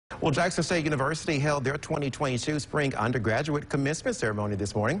Well, Jackson State University held their 2022 spring undergraduate commencement ceremony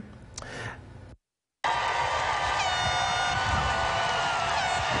this morning.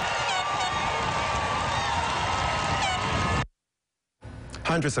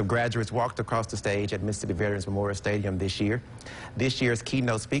 Hundreds of graduates walked across the stage at Mississippi Veterans Memorial Stadium this year. This year's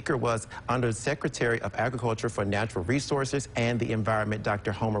keynote speaker was Undersecretary of Agriculture for Natural Resources and the Environment,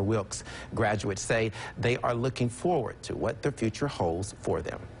 Dr. Homer Wilkes. Graduates say they are looking forward to what the future holds for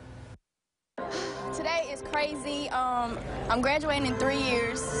them. Today is crazy. I'm graduating in 3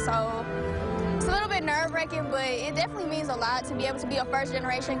 years, so it's a little bit nerve-wracking, but it definitely means a lot to be able to be a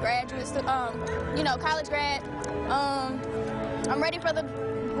first-generation graduate, college grad. I'm ready for the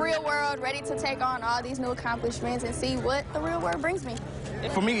real world, ready to take on all these new accomplishments and see what the real world brings me.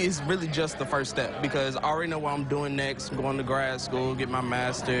 For me, it's really just the first step because I already know what I'm doing next. I'm going to grad school, get my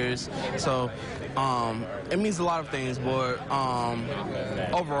master's. So it means a lot of things, but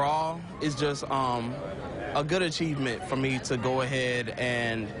overall, it's just a good achievement for me to go ahead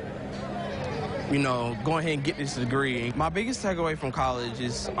and go ahead and get this degree. My biggest takeaway from college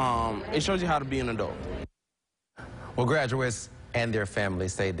is it shows you how to be an adult. Well, graduates and their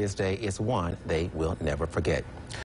families say this day is one they will never forget.